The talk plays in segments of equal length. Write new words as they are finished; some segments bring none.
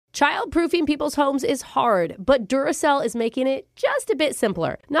Childproofing people's homes is hard, but Duracell is making it just a bit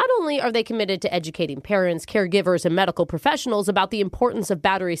simpler. Not only are they committed to educating parents, caregivers, and medical professionals about the importance of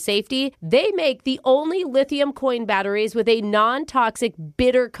battery safety, they make the only lithium coin batteries with a non-toxic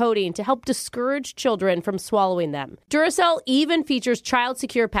bitter coating to help discourage children from swallowing them. Duracell even features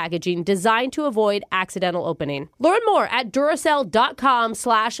child-secure packaging designed to avoid accidental opening. Learn more at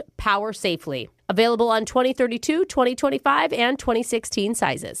Duracell.com/powersafely. Available on 2032, 2025, and 2016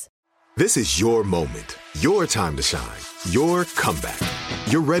 sizes. This is your moment, your time to shine, your comeback.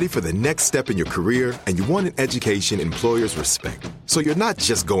 You're ready for the next step in your career, and you want an education employers respect. So you're not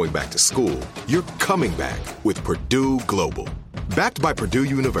just going back to school, you're coming back with Purdue Global. Backed by Purdue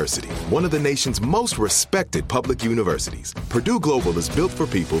University, one of the nation's most respected public universities, Purdue Global is built for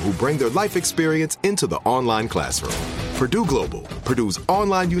people who bring their life experience into the online classroom. Purdue Global, Purdue's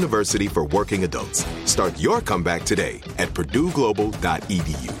online university for working adults. Start your comeback today at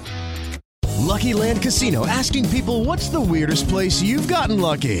purdueglobal.edu. Lucky Land Casino, asking people, what's the weirdest place you've gotten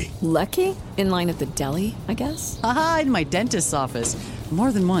lucky? Lucky? In line at the deli, I guess? Aha, in my dentist's office.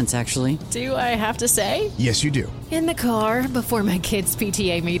 More than once, actually. Do I have to say? Yes, you do. In the car before my kids'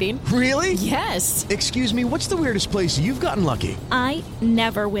 PTA meeting. Really? Yes. Excuse me, what's the weirdest place you've gotten lucky? I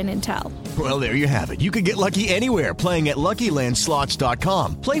never win and tell. Well, there you have it. You can get lucky anywhere, playing at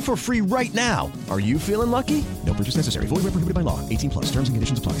LuckyLandSlots.com. Play for free right now. Are you feeling lucky? No purchase necessary. Void where prohibited by law. 18+. Terms and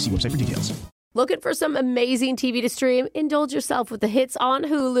conditions apply. See website for details. Looking for some amazing TV to stream? Indulge yourself with the hits on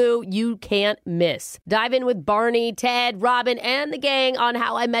Hulu you can't miss. Dive in with Barney, Ted, Robin, and the gang on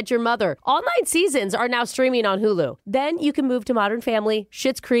How I Met Your Mother. All 9 seasons are now streaming on Hulu. Then you can move to Modern Family,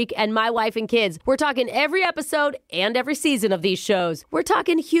 Schitt's Creek, and My Wife and Kids. We're talking every episode and every season of these shows. We're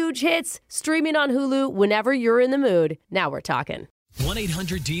talking huge hits, streaming on Hulu whenever you're in the mood. Now we're talking.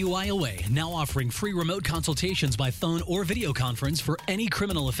 1-800-DUI-OA, now offering free remote consultations by phone or video conference for any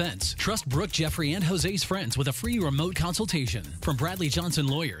criminal offense. Trust Brooke, Jeffrey, and Jose's friends with a free remote consultation. From Bradley Johnson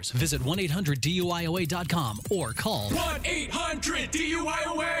Lawyers, visit 1-800-DUIOA.com or call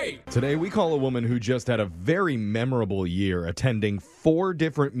 1-800-DUIOA. Today, we call a woman who just had a very memorable year attending 4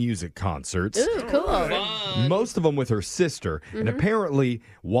 different music concerts. Ooh, cool. Most of them with her sister. And apparently,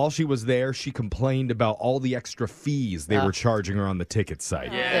 while she was there, she complained about all the extra fees they were charging her on the ticket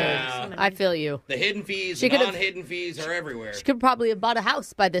site. Yeah. I feel you. The hidden fees, She the could've- non-hidden fees are everywhere. She could probably have bought a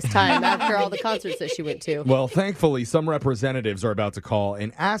house by this time after all the concerts that she went to. Well, thankfully, some representatives are about to call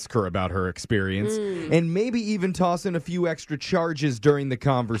and ask her about her experience and maybe even toss in a few extra charges during the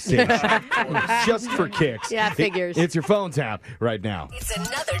conversation. Just for kicks. Yeah, figures. It's your phone tap right now. It's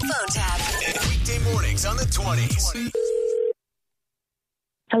another phone tap. Weekday mornings on the 20s.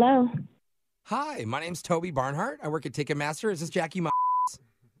 Hello. Hi, my name's Toby Barnhart. I work at Ticketmaster. Is this Jackie?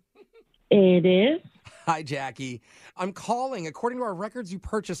 It is. Hi, Jackie. I'm calling. According to our records, you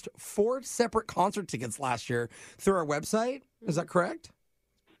purchased 4 separate concert tickets last year through our website. Is that correct?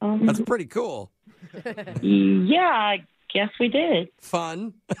 That's pretty cool. Yeah, I guess we did.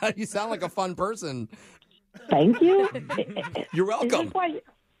 Fun. You sound like a fun person. Thank you. You're welcome. Is this why,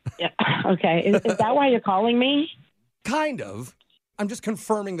 yeah, okay. Is that why you're calling me? Kind of. I'm just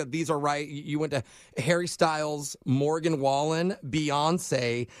confirming that these are right. You went to Harry Styles, Morgan Wallen,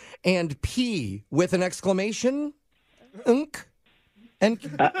 Beyonce, and P with an exclamation. Unk.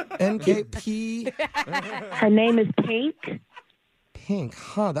 NKP. Her name is Pink. Pink.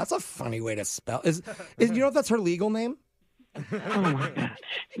 Huh. That's a funny way to spell. Is you know if that's her legal name? Oh, my God.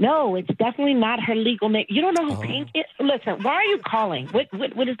 No, it's definitely not her legal name. You don't know who Pink is? Listen, why are you calling?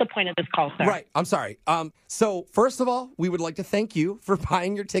 What is the point of this call, sir? Right. I'm sorry. So first of all, we would like to thank you for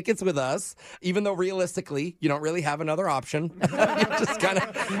buying your tickets with us, even though realistically, you don't really have another option.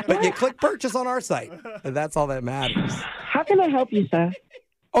 But you click purchase on our site. And that's all that matters. How can I help you, sir?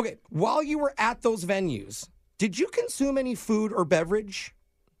 Okay. While you were at those venues, did you consume any food or beverage?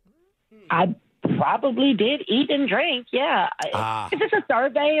 I probably did eat and drink, yeah. Is this a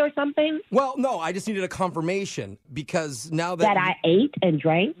survey or something? Well, no, I just needed a confirmation because now that... That I ate and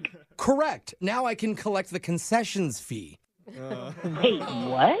drank? Correct. Now I can collect the concessions fee. Wait,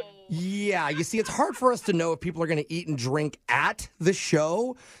 what? Yeah, you see, it's hard for us to know if people are going to eat and drink at the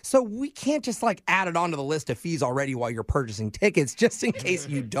show, so we can't just, add it onto the list of fees already while you're purchasing tickets, just in case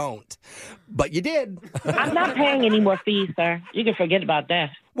you don't. But you did. I'm not paying any more fees, sir. You can forget about that.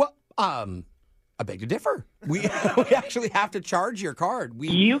 Well, I beg to differ. We actually have to charge your card.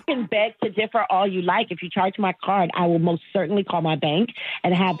 You can beg to differ all you like. If you charge my card, I will most certainly call my bank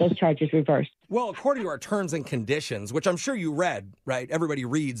and have those charges reversed. Well, according to our terms and conditions, which I'm sure you read, right? Everybody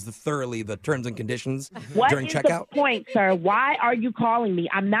reads thoroughly the terms and conditions during checkout. What is the point, sir? Why are you calling me?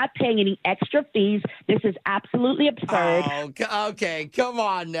 I'm not paying any extra fees. This is absolutely absurd. Oh, okay. Come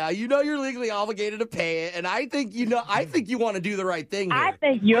on now. You know you're legally obligated to pay it, and I think you want to do the right thing here. I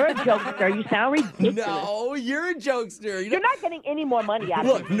think you're a jokester. You sound ridiculous. No, you're a jokester. You're not getting any more money out of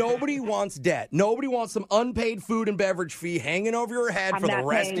me. Look, nobody wants debt. Nobody wants some unpaid food and beverage fee hanging over your head for the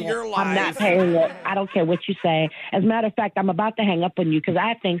rest of your life. I'm not paying it. I don't care what you say. As a matter of fact, I'm about to hang up on you because I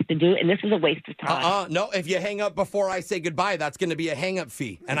have things to do, and this is a waste of time. No, if you hang up before I say goodbye, that's going to be a hang-up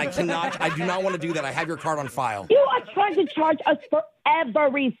fee, and I do not want to do that. I have your card on file. You are trying to charge us for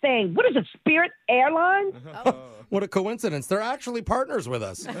everything. What is it, Spirit Airlines? What a coincidence. They're actually partners with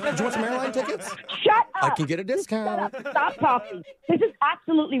us. Do you want some airline tickets? Shut up. I can get a discount. Shut up. Stop talking. This is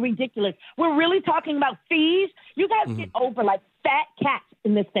absolutely ridiculous. We're really talking about fees? You guys get over like fat cats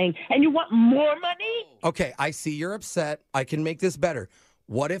in this thing, and you want more money? Okay, I see you're upset. I can make this better.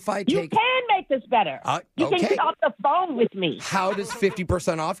 What if I take... You can make this better. You can get off the phone with me. How does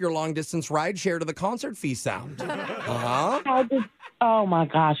 50% off your long-distance ride share to the concert fee sound? Oh, my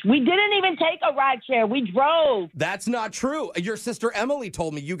gosh. We didn't even take a ride share. We drove. That's not true. Your sister Emily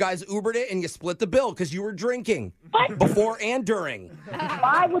told me you guys Ubered it and you split the bill because you were drinking. What? Before and during.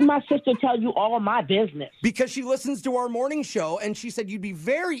 Why would my sister tell you all of my business? Because she listens to our morning show, and she said you'd be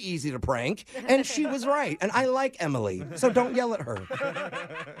very easy to prank, and she was right. And I like Emily, so don't yell at her.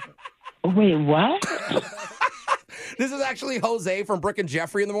 Wait, what? This is actually Jose from Brooke and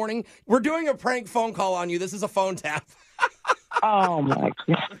Jeffrey in the morning. We're doing a prank phone call on you. This is a phone tap. Oh, my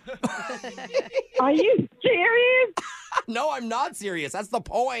God. Are you serious? No, I'm not serious. That's the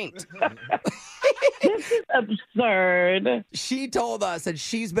point. This is absurd. She told us that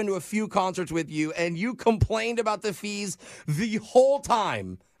she's been to a few concerts with you, and you complained about the fees the whole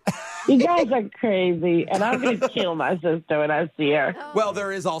time. You guys are crazy, and I'm going to kill my sister when I see her. Well,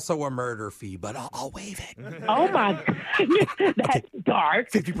 there is also a murder fee, but I'll waive it. Oh, my God. That's dark.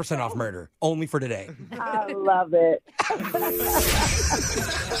 50% off murder, only for today. I love it.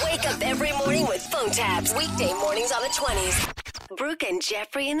 Wake up every morning with phone taps. Weekday mornings on the 20s. Brooke and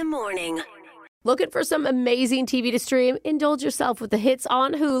Jeffrey in the morning. Looking for some amazing TV to stream? Indulge yourself with the hits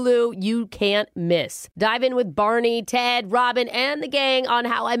on Hulu you can't miss. Dive in with Barney, Ted, Robin, and the gang on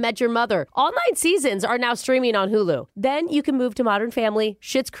How I Met Your Mother. All 9 seasons are now streaming on Hulu. Then you can move to Modern Family,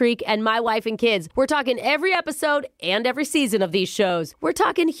 Schitt's Creek, and My Wife and Kids. We're talking every episode and every season of these shows. We're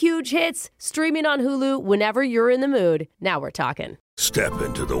talking huge hits, streaming on Hulu whenever you're in the mood. Now we're talking. Step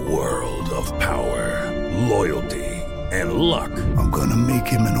into the world of power, loyalty, and luck. I'm gonna make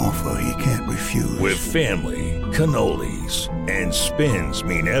him an offer he can't refuse. With family, cannolis, and spins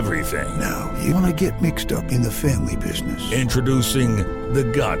mean everything. Now, you wanna get mixed up in the family business. Introducing The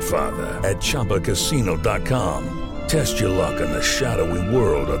Godfather at ChumbaCasino.com. Test your luck in the shadowy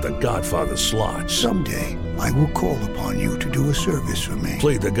world of The Godfather slot. Someday, I will call upon you to do a service for me.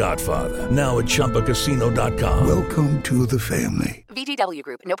 Play The Godfather, now at ChumbaCasino.com. Welcome to the family. VGW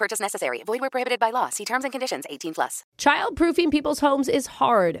Group. No purchase necessary. Void where prohibited by law. See terms and conditions. 18+. Child-proofing people's homes is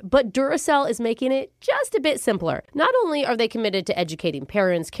hard, but Duracell is making it just a bit simpler. Not only are they committed to educating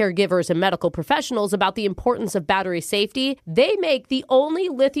parents, caregivers, and medical professionals about the importance of battery safety, they make the only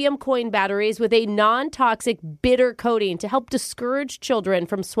lithium coin batteries with a non-toxic bitter coating to help discourage children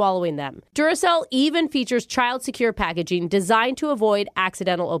from swallowing them. Duracell even features child-secure packaging designed to avoid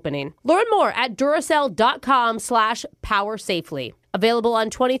accidental opening. Learn more at Duracell.com/powersafely. Available on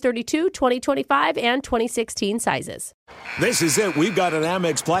 2032, 2025, and 2016 sizes. This is it. We've got an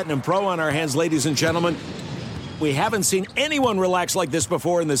Amex Platinum Pro on our hands, ladies and gentlemen. We haven't seen anyone relax like this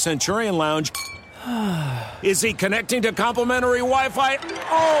before in the Centurion Lounge. Is he connecting to complimentary Wi-Fi?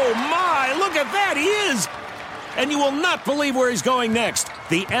 Oh, my. Look at that. He is. And you will not believe where he's going next.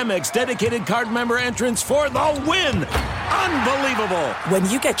 The Amex dedicated card member entrance for the win. Unbelievable. When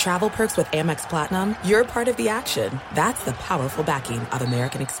you get travel perks with Amex Platinum, you're part of the action. That's the powerful backing of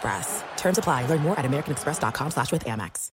American Express. Terms apply. Learn more at americanexpress.com/withAmex.